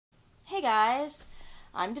Hey guys,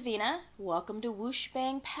 I'm Davina. Welcome to Whoosh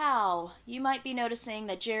Bang Pow. You might be noticing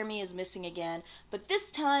that Jeremy is missing again, but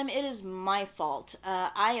this time it is my fault.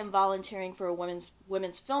 I am volunteering for a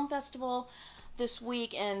women's film festival this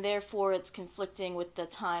week, and therefore it's conflicting with the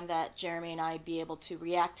time that Jeremy and I'd be able to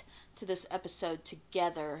react to this episode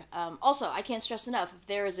together. Also, I can't stress enough, if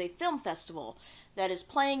there is a film festival that is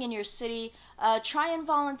playing in your city, try and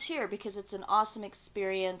volunteer because it's an awesome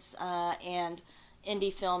experience, and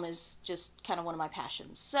indie film is just kind of one of my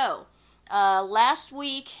passions. So, last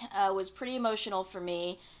week was pretty emotional for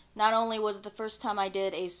me. Not only was it the first time I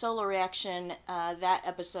did a solo reaction, that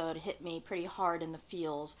episode hit me pretty hard in the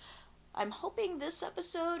feels. I'm hoping this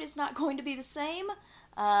episode is not going to be the same.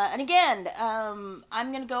 And again,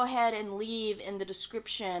 I'm going to go ahead and leave in the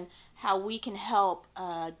description how we can help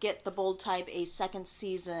get The Bold Type a second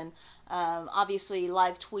season. Obviously,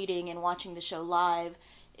 live tweeting and watching the show live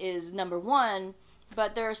is number one,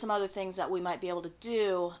 but there are some other things that we might be able to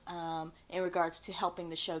do in regards to helping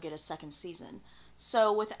the show get a second season.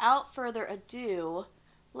 So without further ado,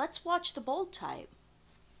 let's watch The Bold Type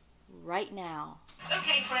right now.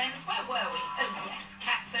 Okay, friends, where were we? Oh, yes,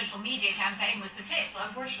 Kat's social media campaign was the tip.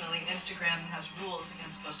 Unfortunately, Instagram has rules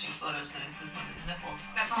against posting photos that include women's nipples.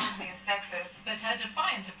 That obviously is sexist. But her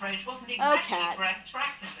defiant approach wasn't exactly breast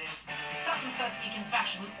practices. Sutton's first week in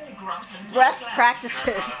fashion was all grunt and breast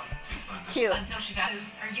practices. Cute. Until she found,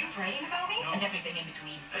 are you bragging about me? No. And everything in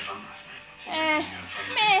between. I fun last Meh.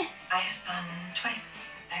 night. I had fun twice,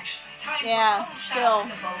 actually. Time Yeah, for a still.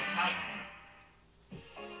 The Bold Type.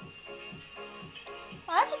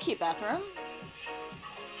 Oh, that's a cute bathroom.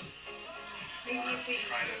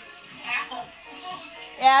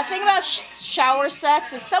 Yeah, the thing about shower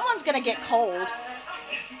sex is someone's gonna get cold.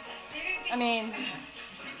 I mean,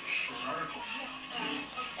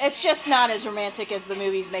 it's just not as romantic as the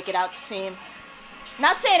movies make it out to seem.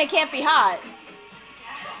 Not saying it can't be hot.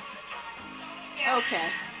 Okay.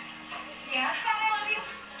 Yeah.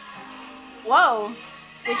 Whoa.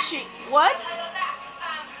 Did she... What?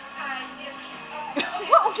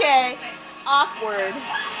 Okay. Awkward.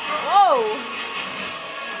 Whoa.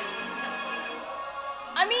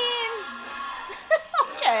 I mean...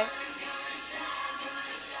 okay.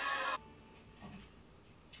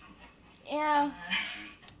 Yeah.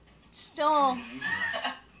 Still...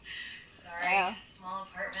 Sorry, Yeah. small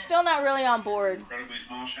apartment. Still not really on board. Incredibly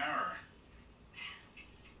small shower.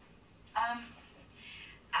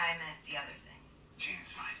 I meant the other thing. Jane,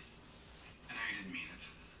 it's fine. I know you didn't mean it.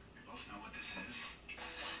 We both know what this is.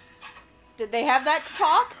 Did they have that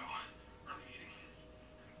talk? We're meeting.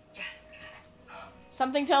 Yeah.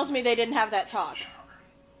 Something tells me they didn't have that talk. Shower.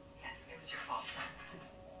 Yeah, it was your fault, son.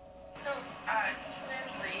 So, did you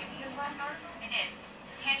guys read his last article? I did.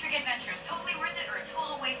 Tantric Adventures, totally worth it or a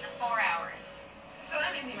total waste of 4 hours? So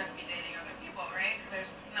that means he must be dating other people, right? Because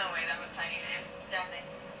there's no way that was Tiny Jane. Exactly.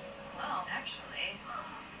 Well, actually.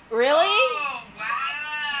 Really? Oh,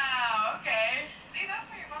 wow. Okay. See, that's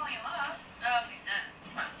where you're falling in love. Okay,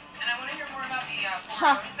 come on. And I want to hear more about the 4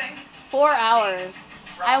 hours thing. 4 hours.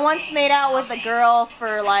 I once made out with a girl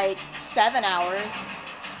for like 7 hours.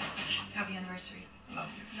 Happy anniversary. Love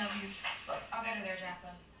you. Love you. I'll get her there,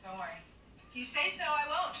 Jacqueline. Don't worry. If you say so, I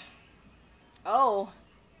won't. Oh.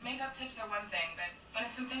 Makeup tips are one thing, but when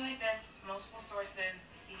it's something like this, multiple sources,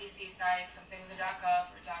 the CDC site, something with the .gov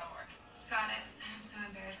or .org. Got it. I'm so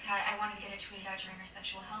embarrassed, Kat. I wanted to get it tweeted out during our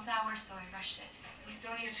sexual health hour, so I rushed it. We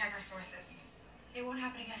still need to check our sources. It won't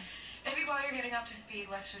happen again. Maybe while you're getting up to speed,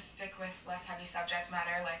 let's just stick with less heavy subject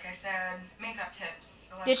matter. Like I said, makeup tips.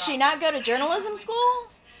 Did she not go to journalism school?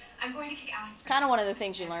 I'm going to kick ass. It's kind of one of the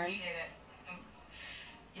things you I learn. appreciate it.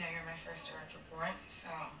 You know, you're my first direct report, so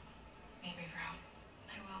make me proud.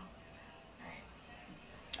 I will. All right.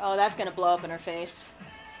 Oh, that's gonna blow up in her face.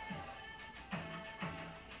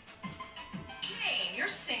 Jane, you're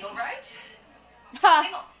single, right? Ha!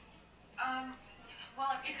 Single.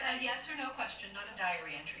 Well, it's a yes or no question, not a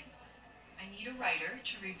diary entry. I need a writer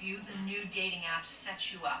to review the new dating app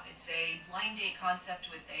Set You Up. It's a blind date concept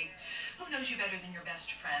with a who knows you better than your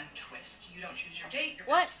best friend twist. You don't choose your date, your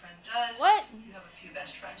What? best friend does. What? You have a few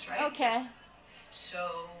best friends, right? Okay. Yes.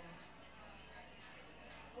 So...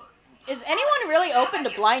 Is anyone really open to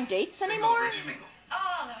blind dates anymore?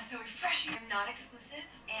 Oh, that was so refreshing. I'm not exclusive,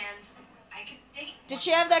 and I could date. Did one she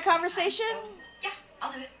have that person conversation? at a time, so, yeah,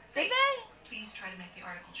 I'll do it. Did Great. they? Please try to make the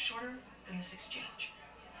article shorter than this exchange.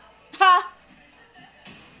 Ha!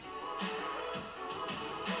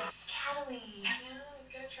 Catalina. Yeah, let's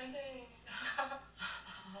get it trending.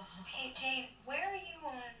 Hey, Jane, where are you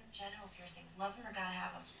on genital piercings? Love them or gotta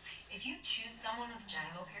have them? If you choose someone with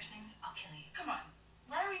genital piercings, I'll kill you. Come on.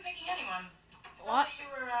 Why are we picking anyone? What? Thought that you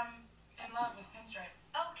were,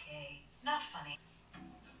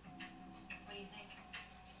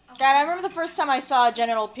 God, I remember the first time I saw a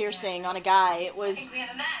genital piercing on a guy. It I was think we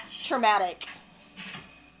have a match. traumatic.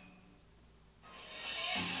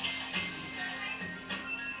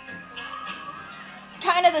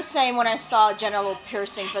 Kind of the same when I saw a genital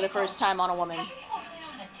piercing for the first time on a woman. Actually, people really know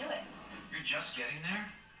how to do it. You're just getting there?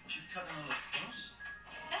 Did you cut a little close?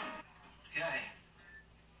 No. Okay.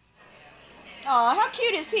 Aw, how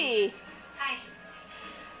cute is he? Hi.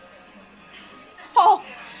 Oh.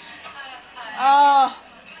 Oh.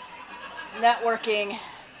 Networking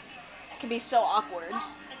can be so awkward. I'm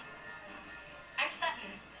Sutton.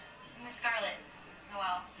 I'm with Scarlett.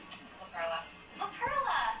 Noelle. Perla. Oh,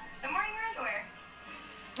 Perla! I'm wearing your underwear.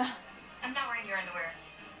 I'm not wearing your underwear.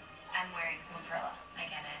 I'm wearing La Perla. I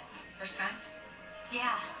get it. First time?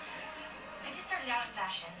 Yeah. I just started out in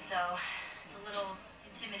fashion, so it's a little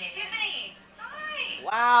intimidating. Tiffany! Hi!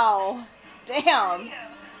 Wow. Damn.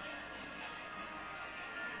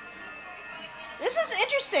 This is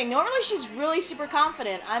interesting. Normally she's really super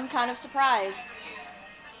confident. I'm kind of surprised.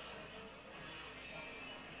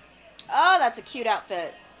 Oh, that's a cute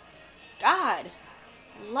outfit. God.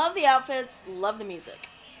 Love the outfits, love the music.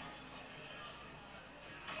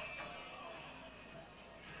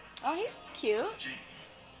 Oh, he's cute. Jane,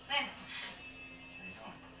 Landon. how you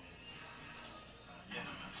doing? Yeah,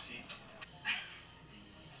 no, have a seat.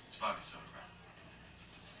 It's Bobby Silver.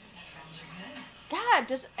 My friends are good. God,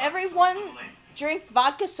 does everyone drink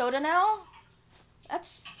vodka soda now?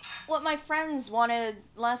 That's what my friends wanted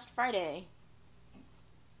last Friday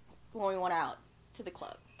when we went out to the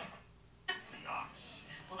club. Yachts.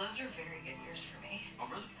 Well, those are very good years for me. Oh,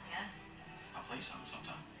 really? Yeah. I'll play some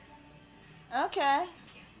sometime. Okay.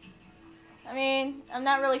 I mean, I'm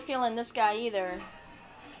not really feeling this guy either.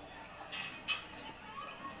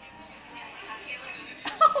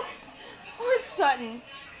 Poor Sutton.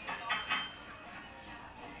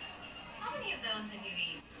 How many of those have you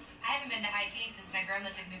eaten? I haven't been to high tea since my grandma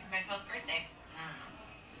took me for my 12th birthday.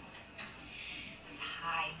 It's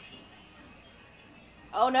high tea.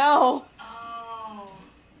 Oh no. Oh.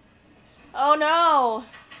 Oh no.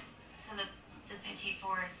 So the petite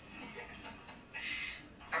fours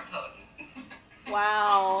Are potent.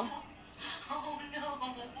 Wow. Oh no.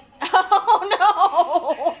 Oh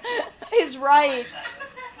no. He's right.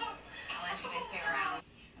 I'll introduce you around.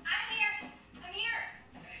 I'm here. I'm here.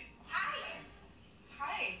 Hi.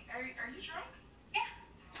 Hi. Are you drunk? Yeah.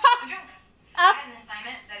 I'm drunk. I had an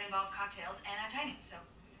assignment that involved cocktails, and I'm tiny, so.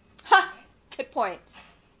 Ha. Good point.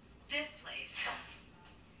 This place.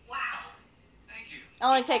 Wow. Thank you. It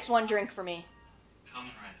only takes one drink for me.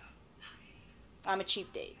 Coming right up. I'm a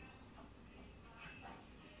cheap date.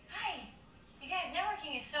 Hi. You guys,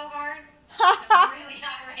 networking is so hard. Ha I'm ha. really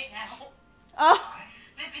hot right now. Oh.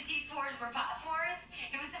 The petite fours were pot fours.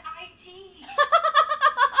 It was IT.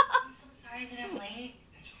 I'm so sorry that I'm late.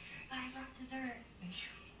 It's okay. I brought dessert. Thank you.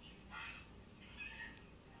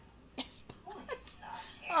 It's- Oh, it's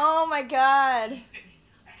soft hair. Oh my god. I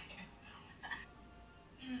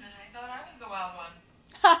thought I was the wild one.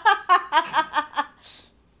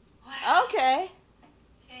 Okay.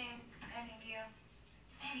 Jane, I need you.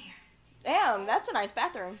 I'm here. Damn, that's a nice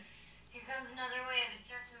bathroom. Here comes another wave. It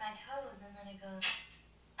starts in my toes and then it goes.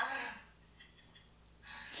 How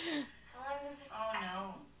long does this? Oh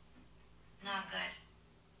no. Not good.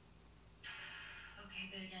 Okay,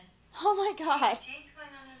 good again. Oh my god. Jade's going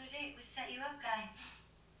on another date with Set You Up guy.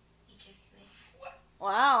 He kissed me.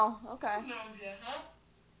 Wow. Okay. Who knows ya, huh?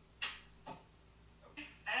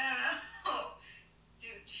 I don't know.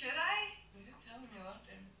 Dude, should I? You didn't tell him you loved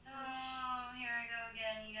him. Oh, here I go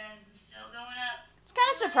again, you guys. I'm still going up. It's kind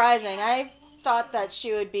of surprising. I thought that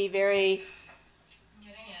she would be very I'm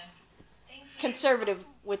getting in. Thank you. conservative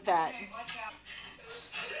with that. Okay, watch out.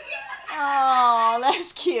 Oh,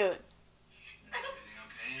 that's cute. Everything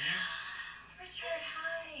okay in here? Richard,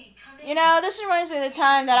 hi. Come in. You know, this reminds me of the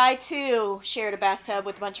time that I too shared a bathtub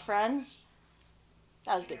with a bunch of friends.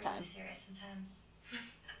 That was a good You're time. really serious sometimes.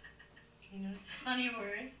 You know, it's a funny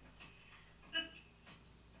word.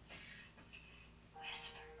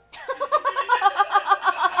 Whisper.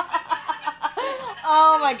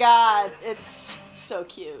 Oh my god, it's so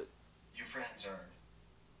cute. Your friends are.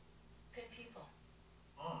 Good people.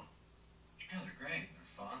 Oh. Yeah, they're great. They're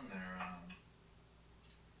fun. They're,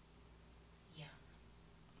 Yeah.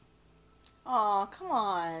 Aw, come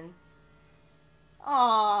on.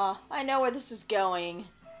 Aw, I know where this is going.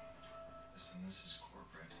 Listen, this is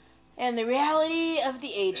corporate. And the reality of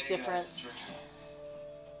the age Hey, guys, difference. it's Richard.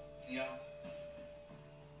 Yeah.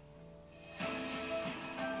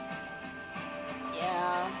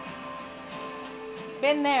 Yeah.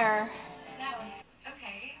 Been there. No.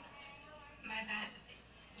 Okay. My bad.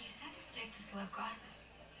 You said to stick to celeb gossip.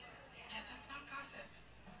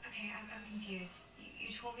 confused. You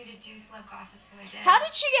told me to do celeb gossip, so I did. How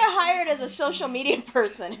did she get hired as a social media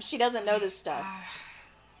person if she doesn't know this stuff?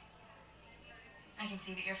 I can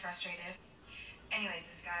see that you're frustrated. Anyways,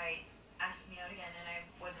 this guy asked me out again, and I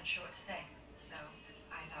wasn't sure what to say. So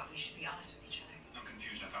I thought we should be honest with each other. I'm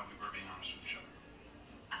confused. I thought we were being honest with each other.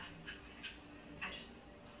 I just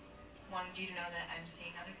wanted you to know that I'm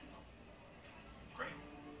seeing other people. Great.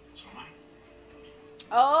 So am I.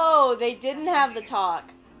 Oh, they didn't have the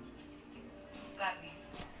talk. Glad we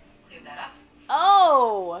cleared that up.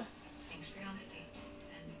 Oh. Thanks for your honesty.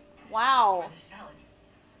 And Wow. for the salad.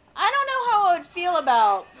 I don't know how I would feel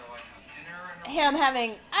about So I have dinner and him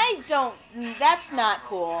having... That's not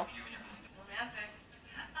cool. Romantic.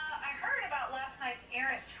 I heard about last night's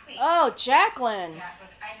errant tweet. Oh, Jacqueline. Yeah, but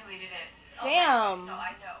I deleted it. Damn. No,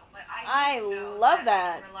 I know, but I need to know love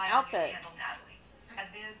that I that can rely on you to outfit. handle Natalie. As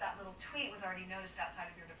it is, that little tweet was already noticed outside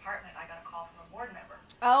of your department. I got a call from a board member.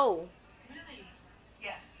 Oh. Really?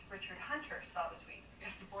 Yes, Richard Hunter saw the tweet.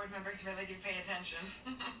 Guess the board members really do pay attention.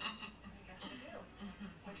 I guess we do,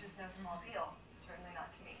 which is no small deal. Certainly not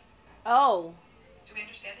to me. Oh. Do we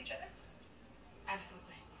understand each other?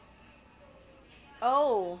 Absolutely.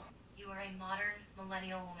 Oh. You are a modern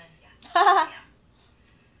millennial woman. Yes, I am.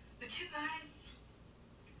 The two guys.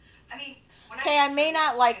 I mean, when Okay, I may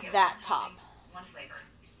not like I get that one top. topping, one flavor.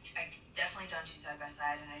 I definitely don't do side by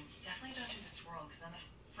side, and I definitely don't do the swirl because then the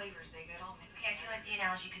flavors they get all mixed. Okay, I feel like the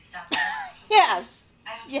analogy could stop there. Yes.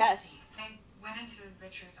 I don't Yes. I went into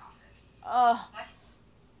Richard's office. What?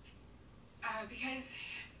 Because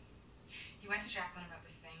you went to Jacqueline about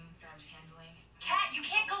this thing that I was handling. Kat, you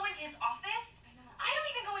can't go into his office. I know. I don't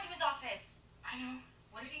even go into his office. I know.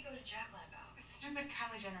 What did he go to Jacqueline about? A stupid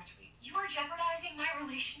Kylie Jenner tweet. You are jeopardizing my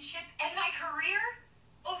relationship and my career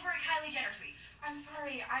over a Kylie Jenner tweet. I'm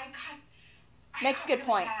sorry. Makes a good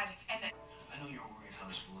point. And I know you're worried how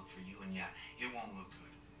this will look for you, and yeah, it won't look good.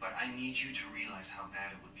 But I need you to realize how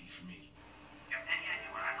bad it would be for me. You have any idea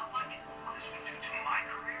what I look like? What this would do to my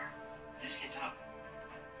career? This gets out.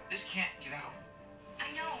 This can't get out. I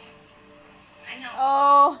know. I know.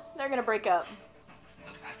 Oh, they're gonna break up.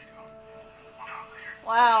 Look, I have to go. We'll talk later.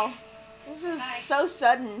 Wow. This is so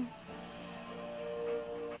sudden.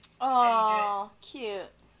 Oh, cute.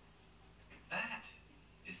 That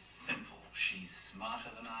is simple. She's smarter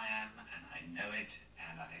than I am, and I know it,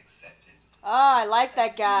 and I accept it. Oh, I like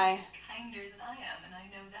that guy. He's kinder than I am, and I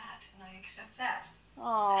know that, and I accept that.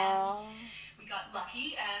 Oh. We got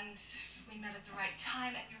lucky, and we met at the right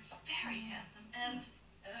time, and you're very handsome, and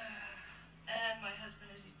my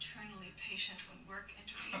husband is eternally patient when work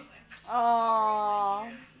intervenes. I'm sorry, my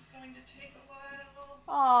dear. This is going to take a while.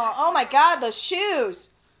 Oh my God, those shoes.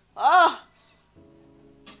 Oh.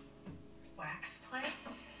 Wax play?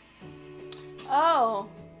 Oh.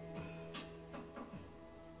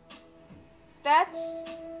 That's,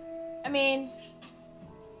 I mean,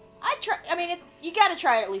 you gotta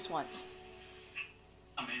try it at least once.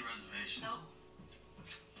 I made reservations.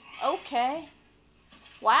 Okay.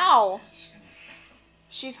 Wow.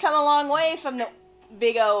 She's come a long way from the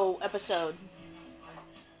Big O episode.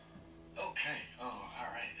 Okay. Oh, all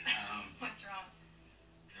right. What's wrong?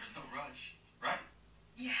 There's no rush, right?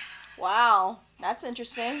 Yeah. Wow. That's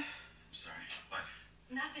interesting. I'm sorry. What?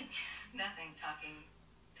 Nothing. Nothing. Talking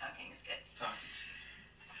is good. Talking's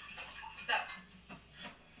So,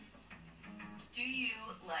 do you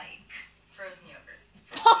like frozen yogurt?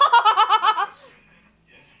 good.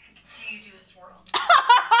 Yeah. Do you do a swirl?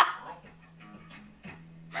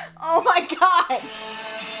 Oh my God.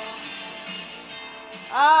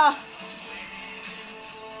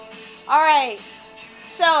 All right.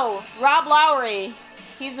 So, Rob Lowry,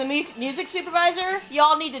 he's the music supervisor.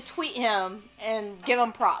 Y'all need to tweet him and give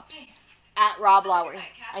him props. At Rob Lowry,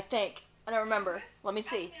 I think. I don't remember. Let me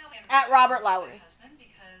see. At Robert Lowry. Husband,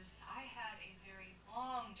 because I had a very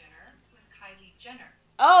long dinner with Kylie Jenner.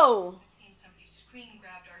 Oh. It seems somebody screen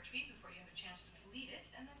grabbed our tweet before you had a chance to delete it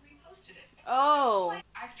and then reposted it. Oh.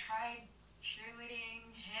 I've tried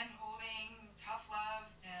cheerleading, hand-holding, tough love,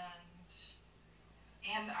 and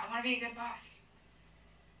I want to be a good boss.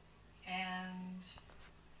 And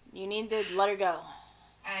You need to let her go.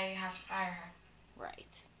 I have to fire her.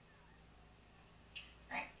 Right.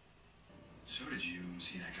 So did you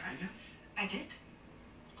see that guy again? I did.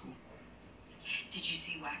 Cool. Did you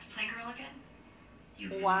see Wax Play Girl again?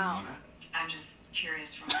 You Wow. know that? I'm just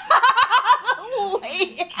curious from a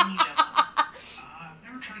Wait. Can you jump on? I've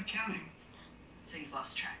never tried counting. So you've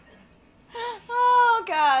lost track then. Oh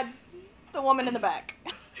God. The woman in the back.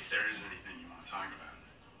 If there is anything you want to talk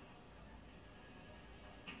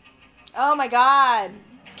about. Oh my God.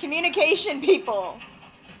 Communication people.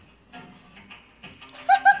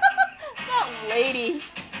 lady.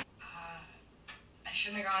 I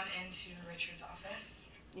shouldn't have gone into Richard's office.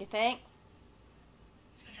 You think?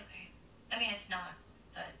 It's okay. I mean, it's not,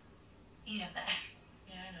 but you know that.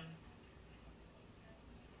 Yeah, I know.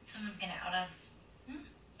 Someone's gonna out us.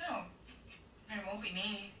 No. It won't be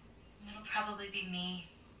me. It'll probably be me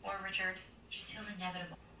or Richard. It just feels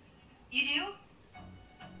inevitable. You do?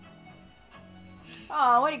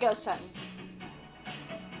 Oh, way to go, Sutton.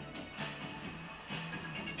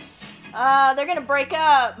 They're gonna break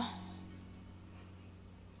up.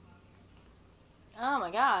 Oh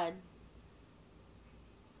my god.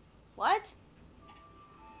 What?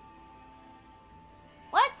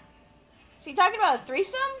 What? Is he talking about a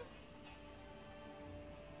threesome?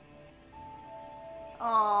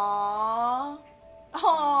 Aww.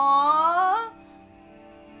 Aww. I'm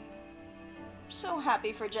so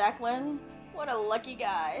happy for Jacqueline. What a lucky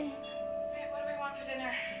guy. Hey, what do we want for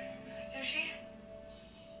dinner? Sushi?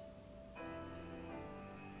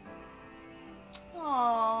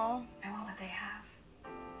 Aww. I want what they have.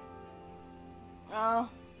 Oh,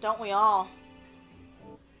 don't we all?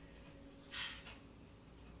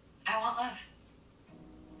 I want love.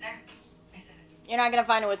 There. I said it. You're not gonna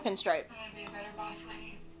find it with Pinstripe. I want to be a better boss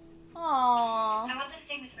lady. Aww. I want this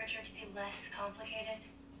thing with Richard to be less complicated.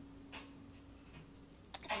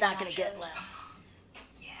 It's And not gonna nachos. get less.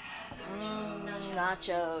 Yeah.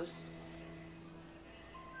 Nachos.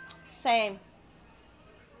 Same.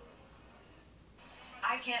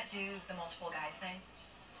 I can't do the multiple guys thing.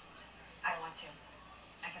 I want to.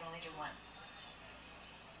 I can only do one.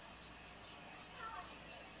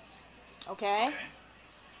 Okay. Okay.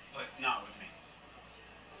 But not with me.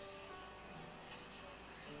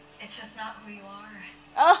 It's just not who you are.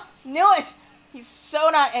 Oh, knew it! He's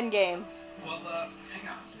so not endgame. Well, hang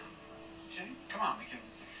on. Jane, come on, we can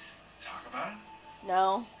talk about it.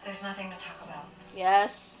 No. There's nothing to talk about.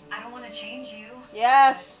 Yes. I don't want to change you.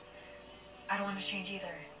 Yes. I don't want to change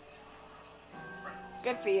either.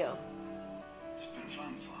 Good for you. It's been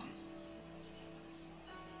fun, Sloan.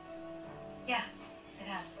 Yeah, it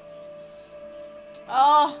has.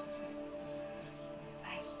 Oh,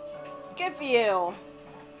 Bye. good for you.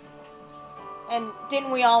 And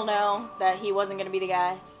didn't we all know that he wasn't going to be the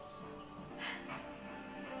guy?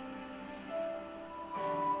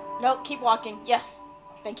 Nope, keep walking. Yes.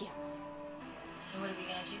 Thank you. So what are we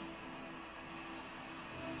gonna do?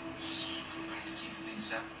 Just go back to keeping things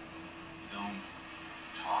separate. We don't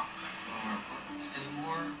talk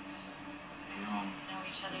anymore. We don't. Know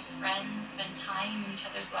each other's friends, spend time in each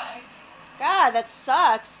other's lives. God, that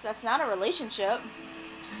sucks. That's not a relationship.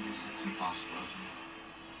 I guess that's impossible, isn't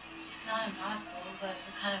it? It's not impossible, but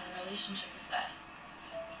what kind of a relationship is that?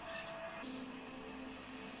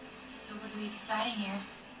 So what are we deciding here?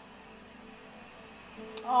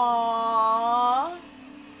 Aww.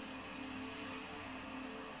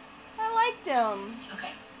 I liked him.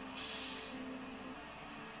 Okay.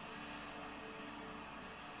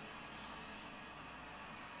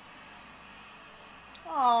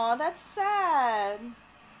 Aw, that's sad.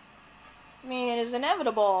 I mean, it is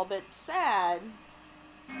inevitable, but sad.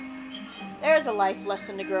 There's a life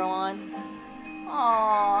lesson to grow on.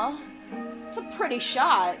 Aw, it's a pretty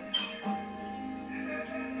shot.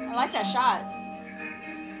 I like that shot.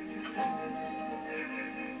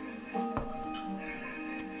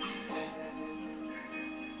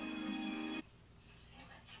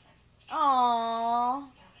 Aww.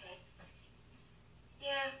 Okay.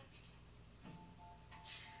 Yeah.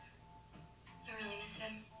 I really miss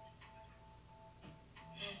him.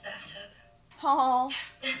 In his bathtub. Oh.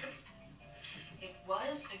 It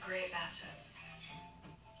was a great bathtub.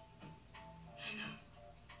 I know.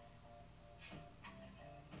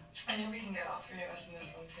 I think we can get all three of us in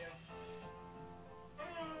this one too.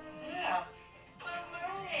 Yeah.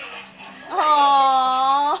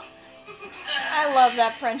 Aww. I love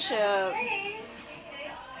that friendship.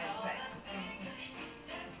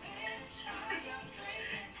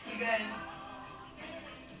 You guys,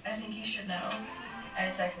 I think you should know. I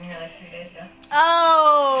had sex in here like 3 days ago.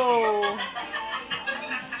 Oh.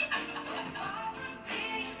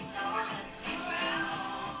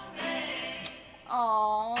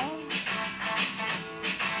 Aww.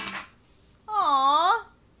 Aww.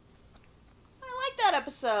 I like that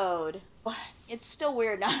episode. It's still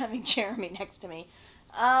weird not having Jeremy next to me.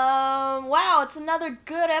 Wow, it's another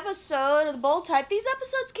good episode of the Bold Type. These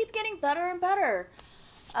episodes keep getting better and better.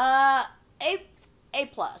 A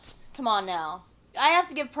plus. Come on now. I have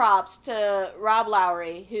to give props to Rob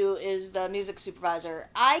Lowry, who is the music supervisor.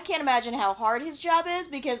 I can't imagine how hard his job is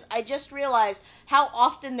because I just realized how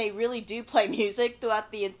often they really do play music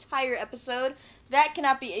throughout the entire episode. That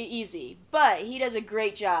cannot be easy, but he does a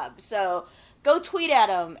great job. So go tweet at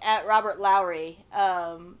him, at Robert Lowry,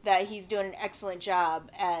 that he's doing an excellent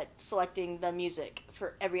job at selecting the music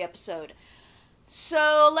for every episode.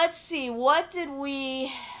 So, let's see, what did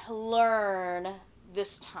we learn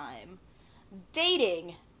this time?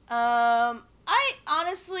 Dating. I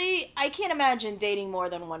honestly, I can't imagine dating more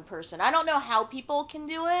than one person. I don't know how people can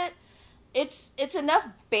do it. It's enough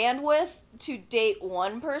bandwidth to date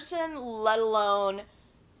one person, let alone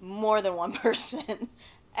more than one person.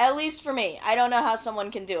 At least for me. I don't know how someone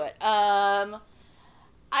can do it.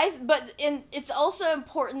 It's also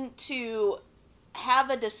important to have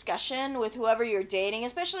a discussion with whoever you're dating,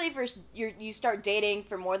 especially if you start dating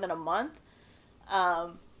for more than a month,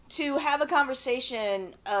 to have a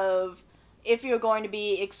conversation of if you're going to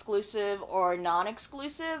be exclusive or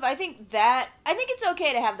non-exclusive. I think it's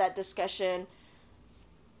okay to have that discussion.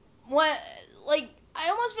 I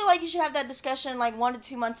almost feel like you should have that discussion 1 to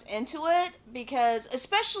 2 months into it, because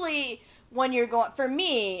especially when you're going, for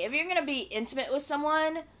me, if you're going to be intimate with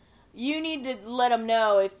someone, you need to let them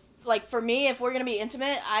know if, for me, if we're going to be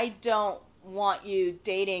intimate, I don't want you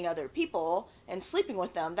dating other people and sleeping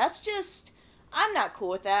with them. That's just, I'm not cool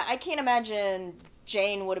with that. I can't imagine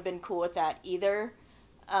Jane would have been cool with that either.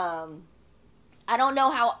 I don't know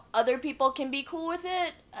how other people can be cool with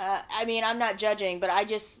it. I'm not judging, but I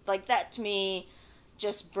just, that to me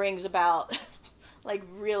just brings about,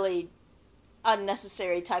 really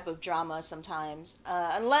unnecessary type of drama sometimes.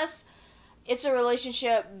 Unless it's a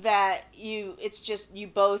relationship that you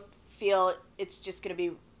both feel it's just going to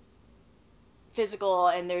be physical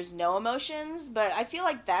and there's no emotions. But I feel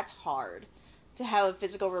like that's hard, to have a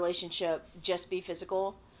physical relationship just be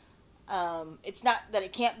physical. It's not that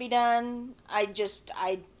it can't be done. I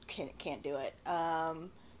can't do it.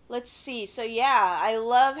 Let's see. So yeah, I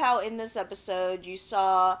love how in this episode you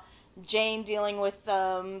saw Jane dealing with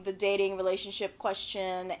the dating relationship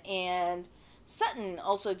question, and Sutton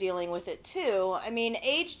also dealing with it too.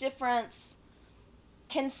 Age difference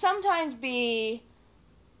can sometimes be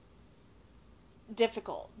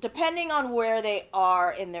difficult depending on where they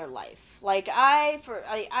are in their life.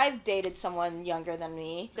 I've dated someone younger than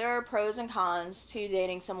me. There are pros and cons to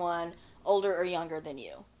dating someone older or younger than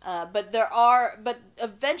you. But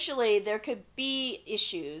eventually there could be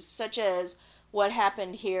issues, such as what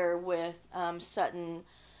happened here with Sutton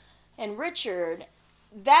and Richard.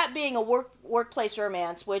 That being a workplace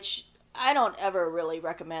romance, which I don't ever really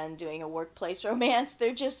recommend doing a workplace romance.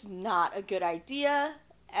 They're just not a good idea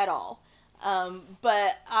at all.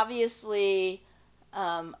 But obviously,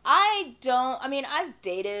 I've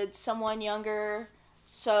dated someone younger,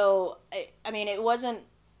 so, it wasn't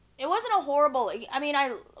a horrible,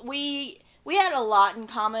 we had a lot in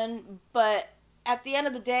common, but at the end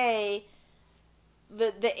of the day,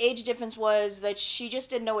 the age difference was that she just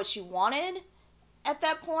didn't know what she wanted at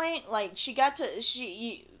that point.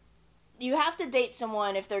 You have to date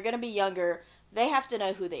someone, if they're going to be younger, they have to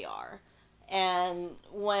know who they are. And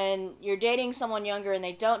when you're dating someone younger and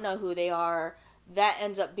they don't know who they are, that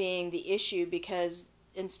ends up being the issue, because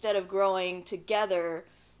instead of growing together,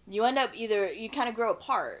 you end up you kind of grow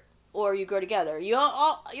apart or you grow together. You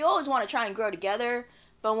always want to try and grow together,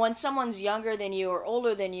 but when someone's younger than you or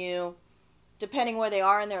older than you, depending where they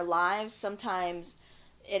are in their lives, sometimes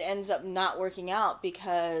it ends up not working out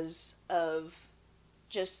because of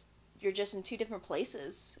you're just in two different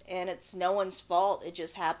places, and it's no one's fault. It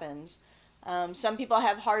just happens. Some people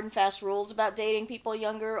have hard and fast rules about dating people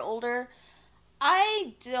younger or older.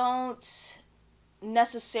 I don't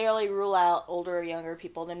necessarily rule out older or younger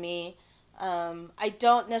people than me. I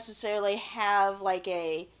don't necessarily have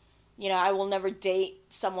I will never date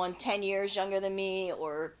someone 10 years younger than me,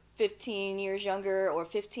 or 15 years younger, or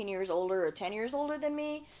 15 years older, or 10 years older than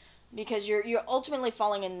me, because you're ultimately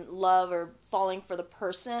falling in love or falling for the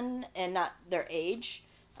person and not their age.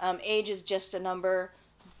 Age is just a number.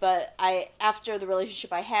 But after the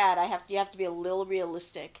relationship I had, you have to be a little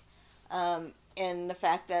realistic, in the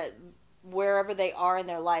fact that wherever they are in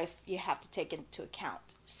their life, you have to take into account.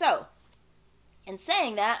 So, in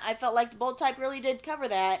saying that, I felt like the Bold Type really did cover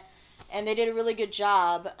that, and they did a really good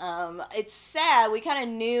job. It's sad, we kind of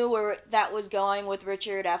knew where that was going with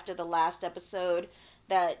Richard after the last episode,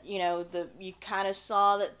 that, you kind of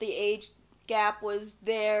saw that the age gap was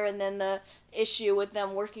there, and then the issue with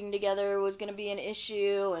them working together was going to be an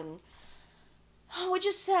issue, and which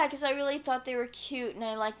is sad, because I really thought they were cute and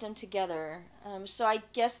I liked them together. So I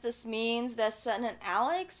guess this means that Sutton and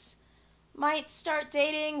Alex might start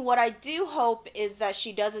dating. What I do hope is that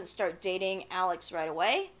she doesn't start dating Alex right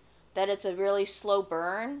away, that it's a really slow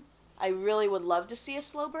burn. I really would love to see a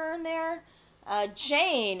slow burn there.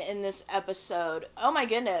 Jane in this episode, oh my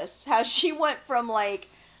goodness, how she went from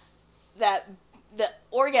the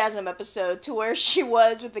orgasm episode to where she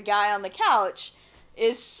was with the guy on the couch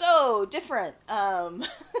is so different.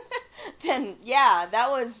 Then yeah,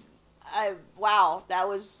 that was wow, that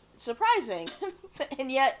was surprising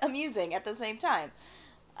and yet amusing at the same time.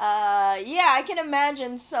 Yeah, I can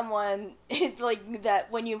imagine someone like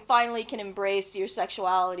that when you finally can embrace your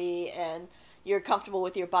sexuality and you're comfortable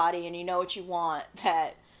with your body and you know what you want,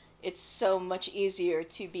 that it's so much easier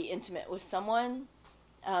to be intimate with someone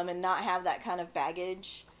and not have that kind of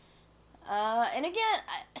baggage. And again,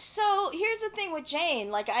 so here's the thing with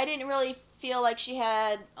Jane. Like, I didn't really feel like she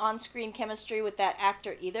had on-screen chemistry with that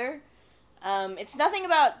actor either. It's nothing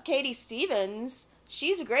about Katie Stevens.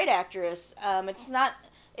 She's a great actress.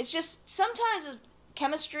 It's just sometimes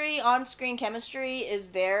chemistry, on-screen chemistry is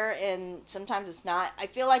there and sometimes it's not. I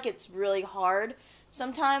feel like it's really hard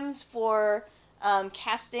sometimes for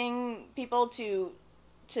casting people to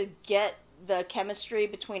get the chemistry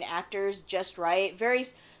between actors just right. Very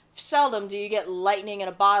seldom do you get lightning in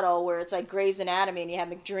a bottle where it's like Grey's Anatomy and you have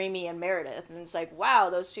McDreamy and Meredith and it's like, wow,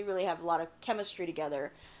 those two really have a lot of chemistry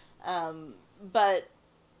together. But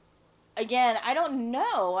again, I don't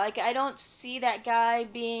know. Like, I don't see that guy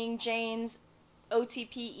being Jane's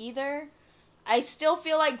OTP either. I still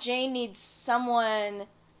feel like Jane needs someone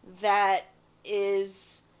that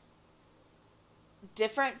is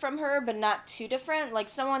different from her, but not too different. Like,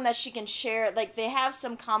 someone that she can share, like, they have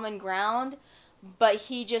some common ground, but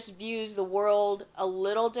he just views the world a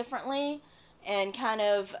little differently and kind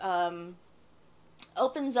of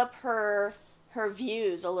opens up her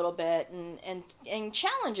views a little bit and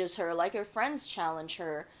challenges her like her friends challenge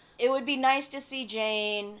her. It would be nice to see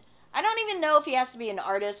Jane. I don't even know if he has to be an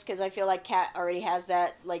artist, because I feel like Kat already has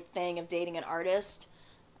that like thing of dating an artist.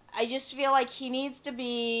 I just feel like he needs to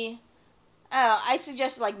be, I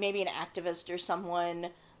suggest like maybe an activist or someone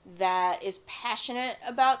that is passionate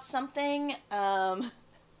about something. I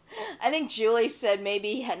think Julie said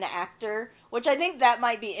maybe an actor, which I think that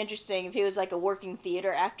might be interesting if he was like a working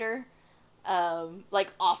theater actor.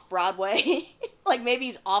 Like off-Broadway. Like maybe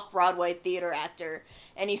he's off-Broadway theater actor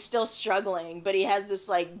and he's still struggling, but he has this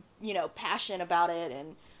like, you know, passion about it,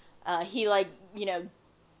 and he like, you know,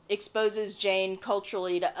 exposes Jane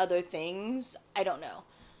culturally to other things. I don't know.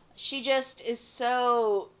 She just is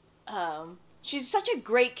so, she's such a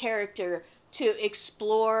great character to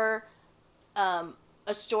explore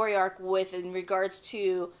a story arc with in regards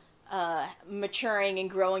to maturing and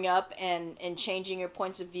growing up and changing your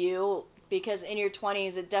points of view. Because in your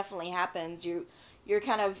 20s, it definitely happens. You're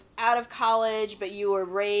kind of out of college, but you were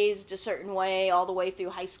raised a certain way all the way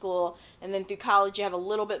through high school. And then through college, you have a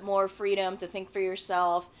little bit more freedom to think for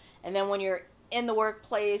yourself. And then when you're in the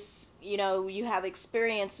workplace, you know, you have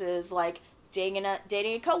experiences like dating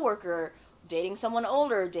a coworker, dating someone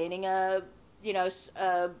older, dating a, you know,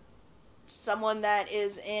 someone that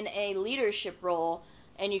is in a leadership role.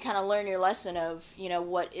 And you kind of learn your lesson of, you know,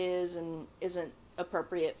 what is and isn't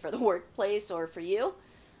appropriate for the workplace or for you.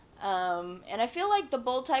 And I feel like the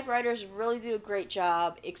Bold Typewriters really do a great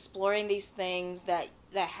job exploring these things that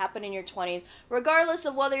happen in your 20s, regardless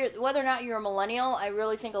of whether or not you're a millennial. I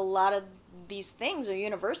really think a lot of these things are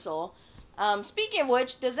universal. Speaking of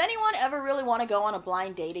which, does anyone ever really want to go on a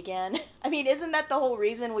blind date again? I mean, isn't that the whole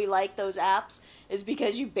reason we like those apps? Is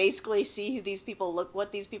because you basically see what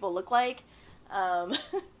these people look like.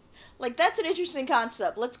 Like, that's an interesting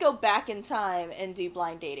concept. Let's go back in time and do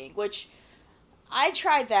blind dating, which I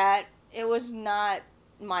tried that. It was not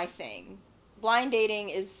my thing. Blind dating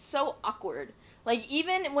is so awkward. Like,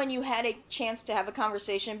 even when you had a chance to have a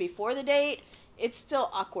conversation before the date, it's still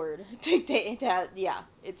awkward to date. Yeah,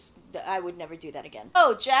 I would never do that again.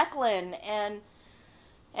 Oh, Jacqueline and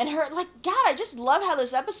her, like, God, I just love how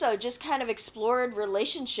this episode just kind of explored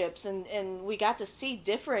relationships, and we got to see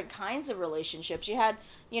different kinds of relationships. You had,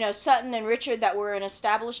 you know, Sutton and Richard that were an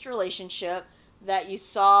established relationship that you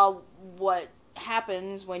saw what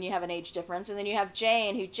happens when you have an age difference. And then you have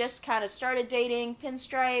Jane, who just kind of started dating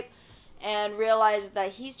Pinstripe and realized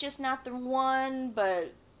that he's just not the one,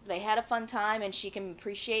 but they had a fun time and she can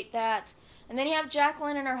appreciate that. And then you have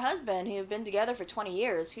Jacqueline and her husband, who have been together for 20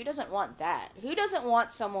 years. Who doesn't want that? Who doesn't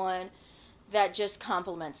want someone that just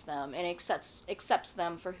compliments them and accepts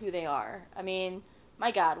them for who they are? I mean,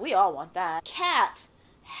 my God, we all want that. Kat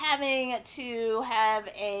having to have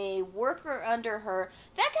a worker under her,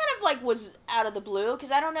 that kind of like was out of the blue,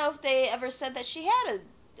 because I don't know if they ever said that she had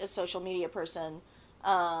a social media person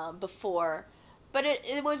before. But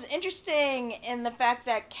it was interesting in the fact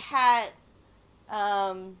that Kat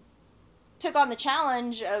took on the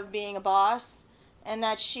challenge of being a boss, and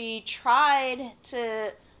that she tried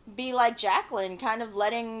to be like Jacqueline, kind of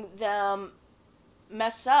letting them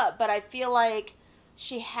mess up, but I feel like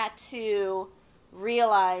she had to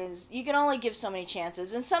realize you can only give so many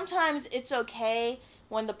chances. And sometimes it's okay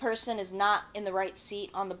when the person is not in the right seat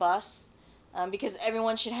on the bus, because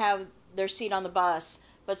everyone should have their seat on the bus,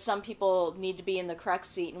 but some people need to be in the correct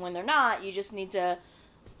seat, and when they're not, you just need to,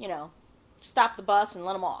 you know, stop the bus and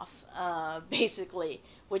let them off, basically,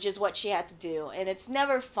 which is what she had to do. And it's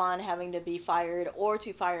never fun having to be fired or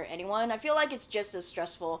to fire anyone. I feel like it's just as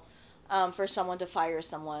stressful for someone to fire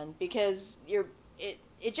someone, because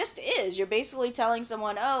it just is. You're basically telling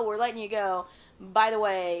someone, oh, we're letting you go. By the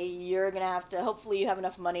way, you're going to have to, hopefully you have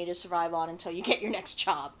enough money to survive on until you get your next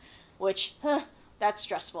job, which, that's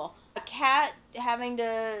stressful. Kat having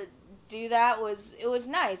to do that was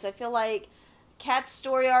nice. I feel like Kat's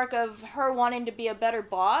story arc of her wanting to be a better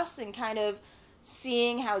boss and kind of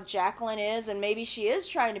seeing how Jacqueline is, and maybe she is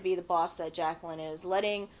trying to be the boss that Jacqueline is,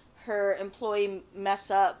 letting her employee mess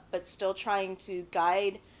up but still trying to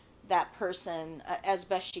guide that person as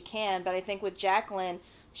best she can. But I think with Jacqueline,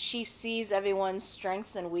 she sees everyone's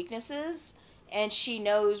strengths and weaknesses, and she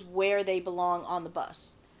knows where they belong on the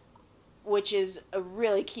bus, which is a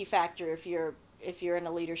really key factor if you're in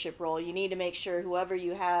a leadership role. You need to make sure whoever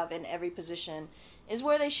you have in every position is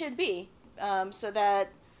where they should be, so that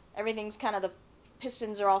everything's kind of, the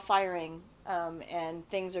pistons are all firing, and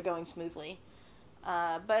things are going smoothly.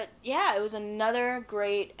 But yeah, it was another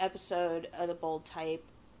great episode of The Bold Type.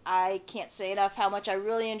 I can't say enough how much I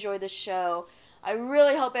really enjoyed this show. I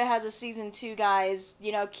really hope it has a season 2, guys.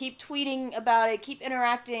 You know, keep tweeting about it, keep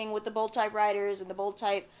interacting with the Bold Type writers and the Bold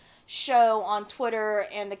Type show on Twitter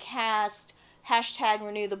and the cast. Hashtag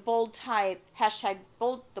renew the Bold Type. Hashtag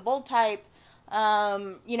the Bold Type.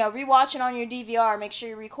 You know, rewatch it on your DVR. Make sure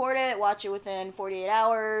you record it. Watch it within 48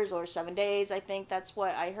 hours or 7 days. I think that's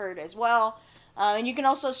what I heard as well. And you can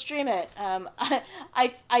also stream it.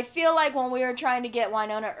 I feel like when we were trying to get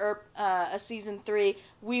Wynonna Earp a season 3,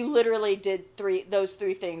 we literally did those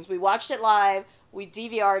three things. We watched it live, we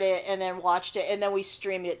DVR'd it, and then watched it, and then we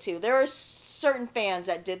streamed it too. There are certain fans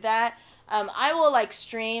that did that. I will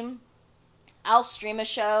I'll stream a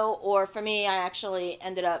show, or for me, I actually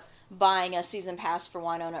ended up buying a season pass for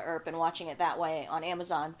Wynonna Earp and watching it that way on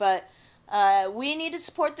Amazon. But we need to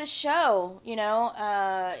support this show. You know,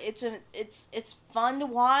 it's fun to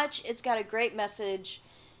watch. It's got a great message,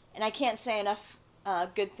 and I can't say enough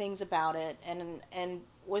good things about it. And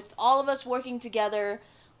with all of us working together,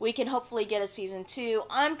 we can hopefully get a season 2.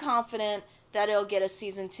 I'm confident that it'll get a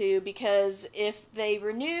season 2, because if they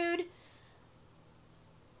renewed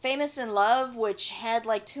Famous in Love, which had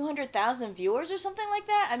like 200,000 viewers or something like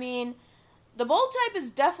that, I mean, The Bold Type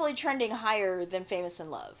is definitely trending higher than Famous in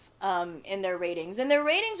Love in their ratings. And their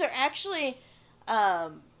ratings are actually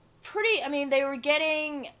pretty, I mean, they were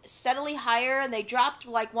getting steadily higher, and they dropped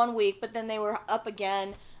like 1 week, but then they were up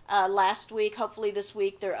again last week. Hopefully this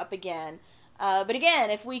week they're up again. But again,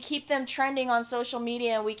 if we keep them trending on social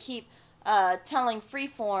media, and we keep telling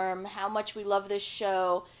Freeform how much we love this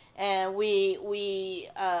show, and we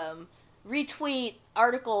retweet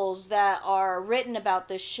articles that are written about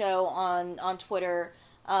this show on Twitter,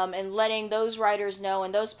 and letting those writers know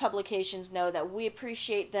and those publications know that we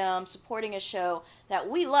appreciate them supporting a show that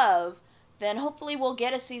we love, then hopefully we'll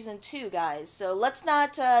get a season 2, guys. So let's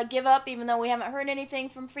not give up, even though we haven't heard anything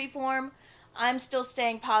from Freeform. I'm still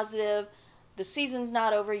staying positive. The season's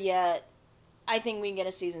not over yet. I think we can get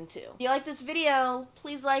a season 2. If you like this video,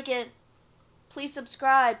 please like it. Please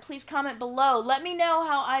subscribe. Please comment below. Let me know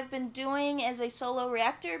how I've been doing as a solo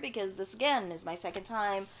reactor, because this, again, is my second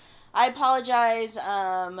time. I apologize.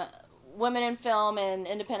 Women in film and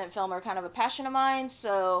independent film are kind of a passion of mine,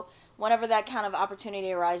 so whenever that kind of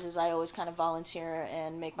opportunity arises, I always kind of volunteer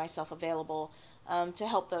and make myself available to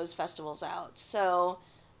help those festivals out. So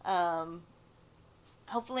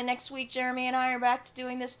hopefully next week Jeremy and I are back to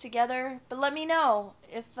doing this together. But let me know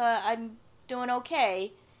if I'm doing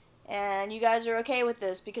okay and you guys are okay with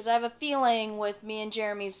this, because I have a feeling with me and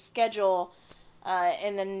Jeremy's schedule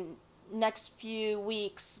in the next few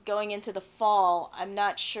weeks going into the fall, I'm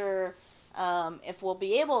not sure if we'll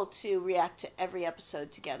be able to react to every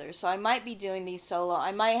episode together. So I might be doing these solo.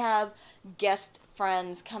 I might have guest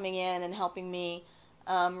friends coming in and helping me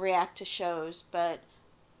react to shows. But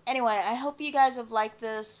anyway, I hope you guys have liked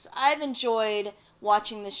this. I've enjoyed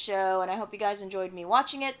watching the show, and I hope you guys enjoyed me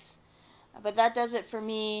watching it. But that does it for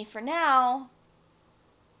me for now.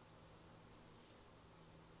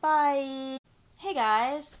 Bye. Hey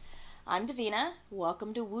guys, I'm Davina.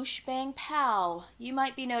 Welcome to Whoosh Bang Pow. You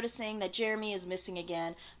might be noticing that Jeremy is missing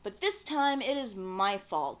again, but this time it is my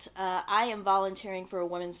fault. I am volunteering for a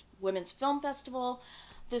women's film festival.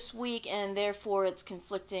 this week, and therefore it's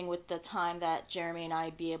conflicting with the time that Jeremy and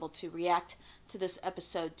I'd be able to react to this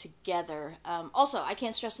episode together. Also, I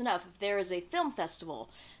can't stress enough, if there is a film festival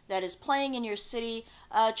that is playing in your city,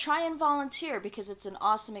 try and volunteer, because it's an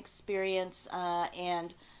awesome experience,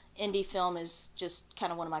 and indie film is just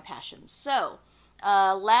kind of one of my passions. So,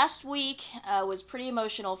 last week was pretty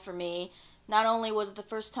emotional for me. Not only was it the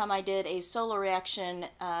first time I did a solo reaction,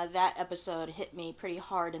 that episode hit me pretty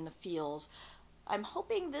hard in the feels. I'm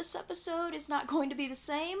hoping this episode is not going to be the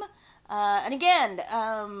same. And again,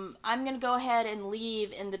 I'm going to go ahead and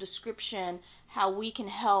leave in the description how we can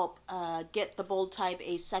help get The Bold Type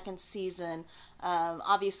a second season.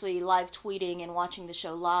 Obviously, live tweeting and watching the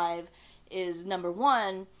show live is number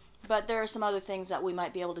one, but there are some other things that we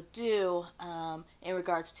might be able to do in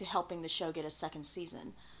regards to helping the show get a second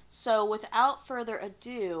season. So without further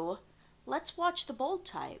ado, let's watch The Bold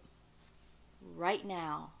Type right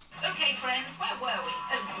now. Okay, friends, where were we?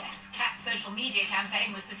 Oh, yes, Kat's social media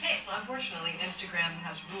campaign was the tip. Unfortunately, Instagram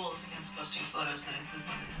has rules against posting photos that include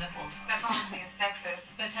women's nipples. That honestly is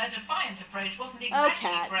sexist. But her defiant approach wasn't exactly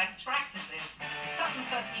Kat. breast practices.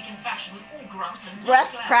 Sutton's first week in fashion was all grunt and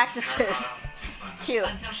Breast no practices. Cute.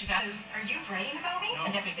 until she found Are you writing about me?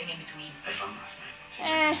 and everything in between. I found last night.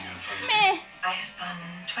 Meh. I have fun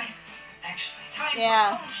twice, actually. Time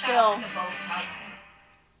Yeah, for a cold still. shower in The Bold Type.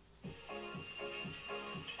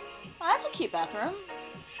 Oh, that's a cute bathroom.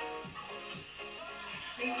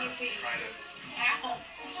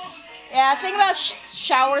 Yeah, the thing about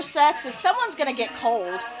shower sex is someone's gonna get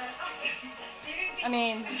cold. I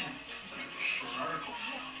mean,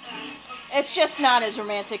 it's just not as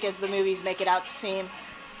romantic as the movies make it out to seem.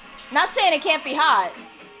 Not saying it can't be hot.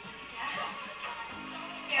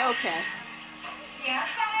 Okay. Yeah.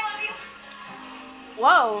 I love you.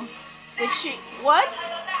 Whoa. Did she... What? I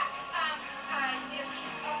love that.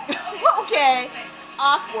 Okay.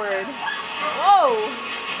 Awkward. Whoa.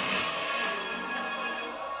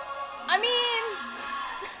 I mean...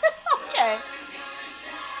 Okay.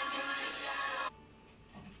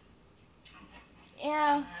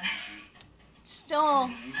 Yeah. Still...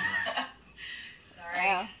 Sorry,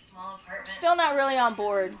 Yeah. small apartment. Still not really on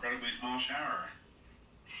board. Incredibly small shower.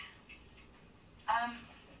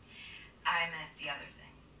 I meant the other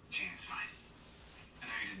thing. Jane, it's fine. I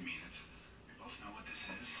know you didn't mean it. We both know what this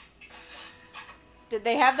is. Did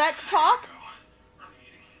they have that talk? Go. We're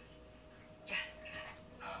meeting. Yeah,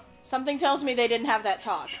 Something tells me they didn't have that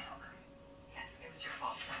talk. Shower. yeah, it was your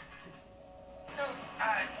fault, son. So, did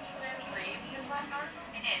you guys read his last article?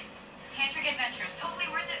 I did. Tantric Adventures, totally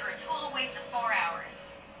worth it or a total waste of 4 hours?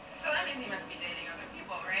 So that means he must be dating other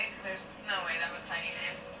people, right? Because there's no way that was Tiny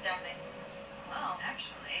Jane. Exactly. Well,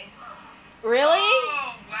 actually, Really?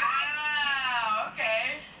 Oh, wow.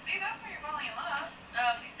 Okay. See, that's where you're falling in love.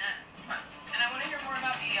 Okay, come on. And I want to hear more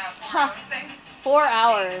about the 4 hours thing. 4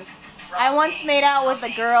 hours. I once made out with a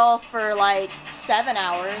girl for like 7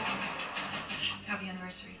 hours. Happy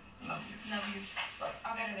anniversary. Love you. Love you.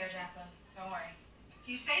 I'll get her there, Jacqueline. Don't worry. If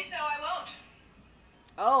you say so, I won't.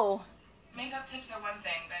 Oh. Makeup tips are one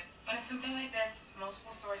thing, but when it's something like this,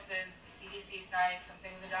 multiple sources, the CDC site, something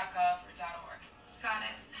with the .gov or .org. got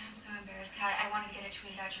it. I'm so embarrassed, Kat. I wanted to get it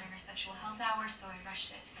tweeted out during our sexual health hour, so I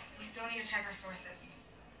rushed it. We still need to check our sources.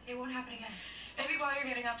 It won't happen again. Maybe while you're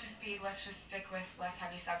getting up to speed, let's just stick with less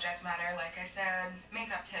heavy subject matter. Like I said,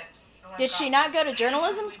 makeup tips. the less Did she gossip. not go to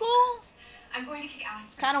journalism school? I'm going to kick ass.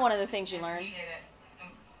 It's kind of one of the things you I learn. appreciate it.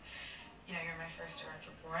 You know, you're my first direct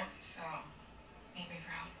report, so make me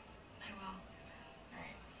proud. I will. All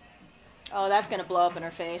right. Oh, that's gonna blow up in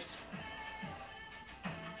her face.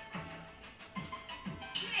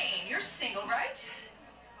 Jane, you're single, right?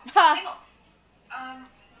 Ha! Single.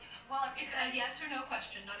 Well, it's a yes or no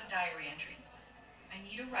question, not a diary entry. I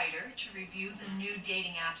need a writer to review the new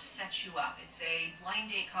dating app Set You Up. It's a blind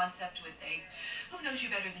date concept with a who knows you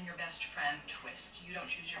better than your best friend twist. You don't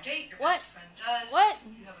choose your date, your What? best friend does. What?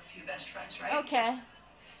 You have a few best friends, right? Okay.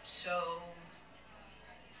 So,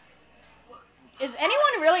 Is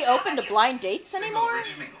anyone really open to blind dates anymore?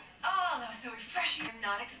 Ready to mingle. Oh, that was so refreshing. I'm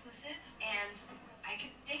not exclusive, and I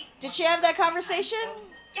could date. Did one she have that person conversation? at a time,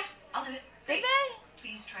 so, yeah, I'll do it. Did they?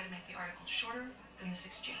 please try to make the article shorter than this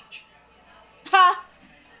exchange. Ha!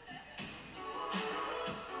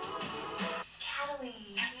 Catalina.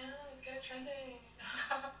 Yeah, let's get it trending.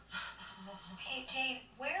 Hey, Jane,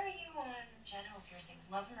 where are you on genital piercings?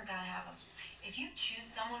 Love them or gotta have them? If you choose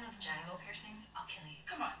someone with genital piercings, I'll kill you.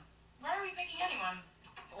 Come on. Why are we picking anyone?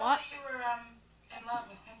 I What? thought that you were in love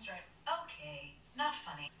with Pinstripe. Okay, not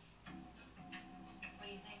funny. What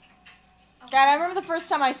do you think? God, I remember the first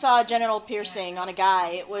time I saw a genital piercing on a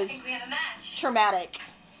guy. It I was think we have a match. traumatic.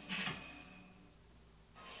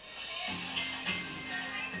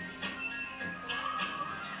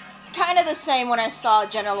 kind of the same when I saw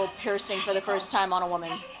genital piercing for the first time on a woman.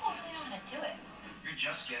 Actually, people really know how to do it. You're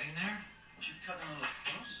just getting there? Should you cut a little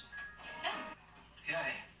close? No.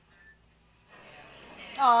 Okay.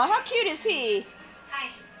 Aw, how cute is he? Hi.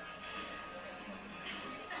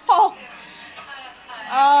 Oh.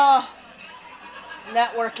 Oh.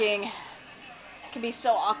 Networking. It can be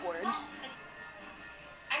so awkward. I'm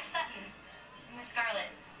Sutton. I'm with Scarlett.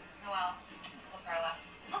 Noelle. La Perla.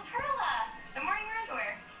 La Perla! I'm wearing your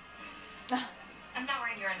underwear. I'm not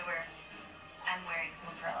wearing your underwear. I'm wearing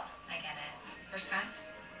La Perla. I get it. First time?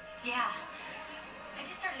 Yeah. I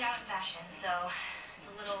just started out in fashion, so it's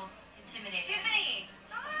a little intimidating. Tiffany!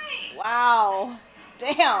 Hi! Wow.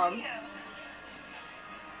 Damn.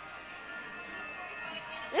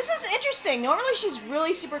 This is interesting. Normally she's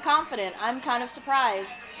really super confident. I'm kind of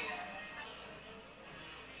surprised.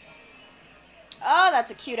 Oh,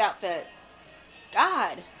 that's a cute outfit.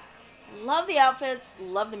 God. Love the outfits.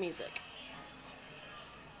 Love the music.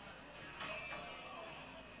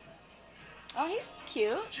 Oh, he's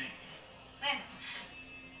cute. Jane, Landon.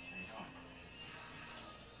 how you doing?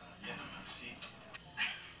 Yeah, have a seat.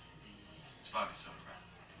 It's vodka soda, right?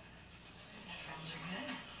 My friends are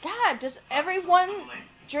good. God, does everyone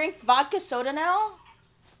drink vodka soda now?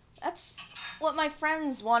 That's what my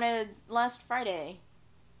friends wanted last Friday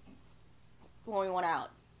when we went out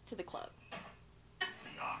to the club.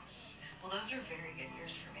 Yachts. Well, those are very good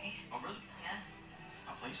years for me. Oh, really? Yeah.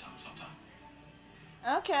 I'll play some sometime.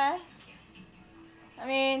 Okay. I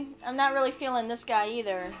mean, I'm not really feeling this guy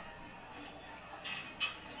either.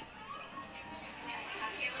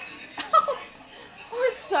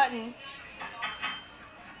 Poor Sutton.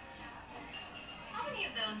 How many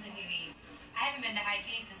of those have you eaten? I haven't been to high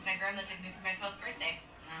tea since my grandma took me for my 12th birthday.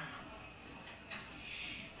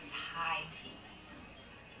 It's high tea.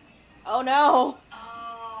 Oh no.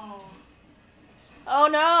 Oh. Oh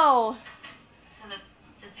no. So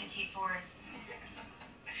the petite fours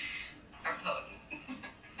Are potent.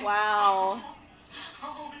 Wow.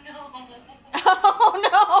 Oh no.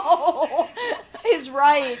 Oh no. He's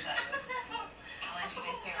right. I'll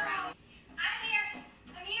introduce you around. I'm here.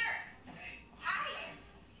 I'm here. Hi.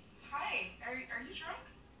 Hi. Are you drunk?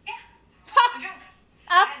 Yeah. I'm drunk.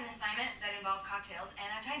 I Ah, had an assignment that involved cocktails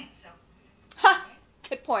and I'm tiny, so ha.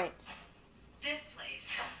 Good point. this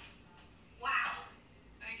place. Wow.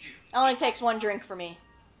 Thank you. It only takes one drink for me.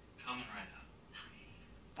 Coming right up.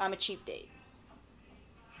 I'm a cheap date.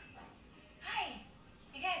 Hi.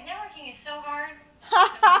 You guys, networking is so hard.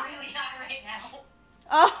 I'm really hot right now.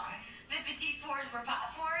 Oh. The petite fours were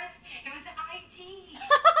pot fours. It was IT.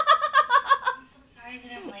 I'm so sorry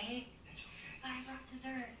that I'm late. It's okay. I brought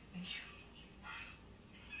dessert. Thank you.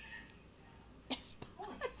 Yes.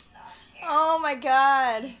 Oh, it's soft hair. Oh my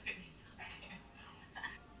god. And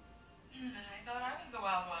I thought I was the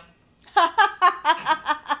wild one.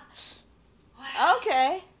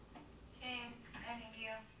 Okay. Jane, I need you.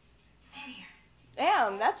 I'm here.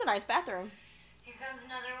 Damn, that's a nice bathroom. Here comes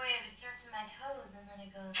another wave. It starts in my toes and then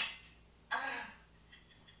it goes.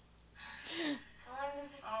 How long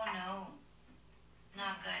does this? Oh no.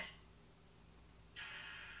 Not good.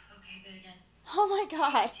 Okay, good again. Oh my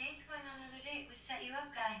god. Jane's going on another date with Set You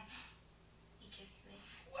Up guy. He kissed me.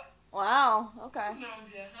 Wow, okay. Who knows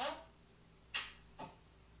ya, huh?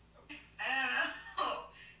 I don't know.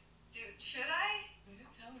 Dude, should I? You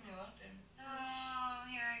didn't tell him you loved him. Oh,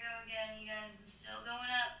 here I go again, you guys. I'm still going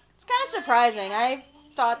up. It's kind of surprising. I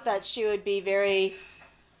thought that she would be very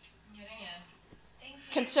Getting in. Thank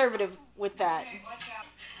you. conservative with that. Okay, watch out.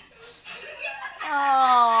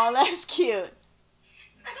 Oh, that's cute. Everything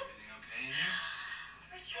okay in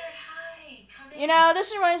here? Richard, hi. Come in. You know,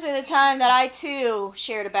 this reminds me of the time that I too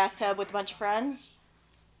shared a bathtub with a bunch of friends.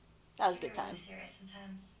 That was a good You're time. really serious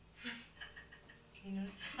sometimes. You know,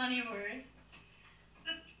 it's a funny word.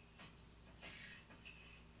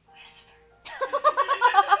 Whisper.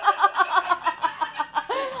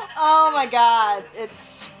 Oh my god,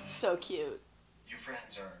 it's so cute. Your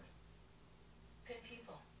friends are. Good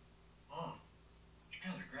people. Oh.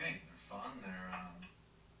 Yeah, they're great. They're fun. They're,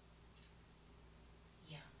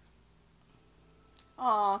 Yeah.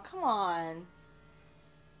 Aw, come on.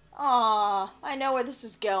 Aw, I know where this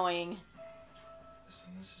is going.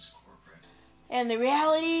 Listen, this is corporate. And the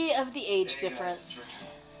reality of the age Hey, guys, difference. it's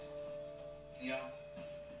Richard. Yeah.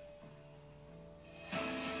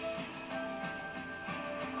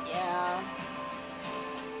 Yeah.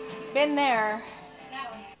 Been there.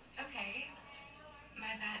 Natalie. Okay. My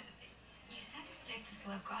bad. You said to stick to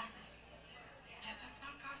celeb gossip. Yeah, that's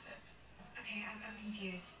not gossip. Okay, I'm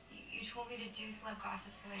confused. You told me to do celeb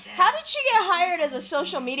gossip, so I did. How did she get hired as a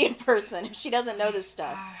social media person if she doesn't know this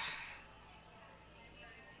stuff?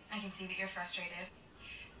 I can see that you're frustrated.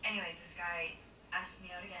 Anyways, this guy asked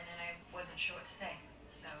me out again, and I wasn't sure what to say.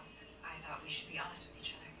 So I thought we should be honest with